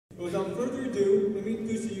without further ado, let me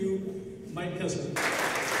introduce to you Mike Kestler.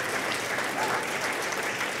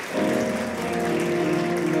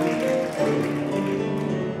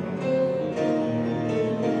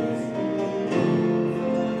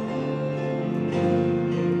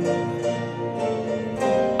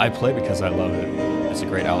 I play because I love it. It's a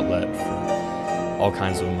great outlet for all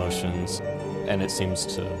kinds of emotions, and it seems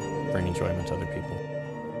to bring enjoyment to other people.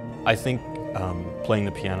 I think playing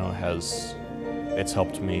the piano it's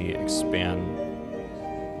helped me expand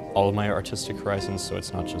all of my artistic horizons, so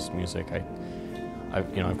it's not just music.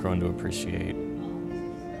 I've grown to appreciate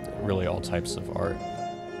really all types of art.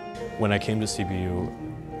 When I came to CBU,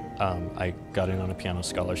 I got in on a piano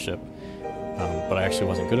scholarship. But I actually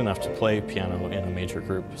wasn't good enough to play piano in a major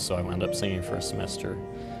group, so I wound up singing for a semester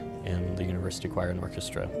in the university choir and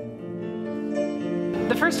orchestra.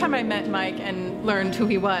 The first time I met Mike and learned who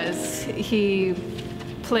he was, he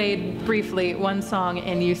played briefly one song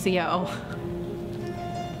in UCO.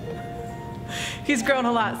 He's grown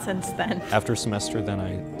a lot since then. After a semester, then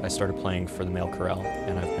I started playing for the male chorale,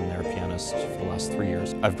 and I've been their pianist for the last 3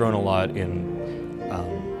 years. I've grown a lot in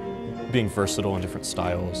being versatile in different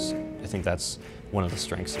styles. I think that's one of the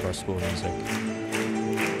strengths of our school of music.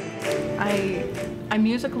 I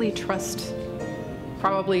musically trust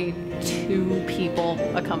probably 2 people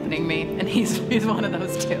accompanying me, and he's one of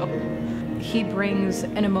those 2. He brings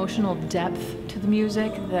an emotional depth to the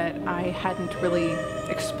music that I hadn't really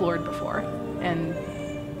explored before, and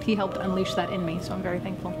he helped unleash that in me, so I'm very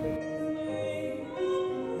thankful.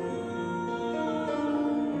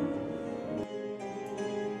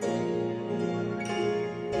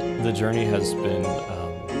 The journey has been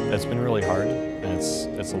it's been really hard, and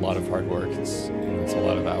it's a lot of hard work. It's a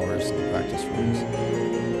lot of hours in the practice rooms.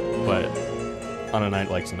 But on a night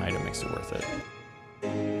like tonight, it makes it worth it.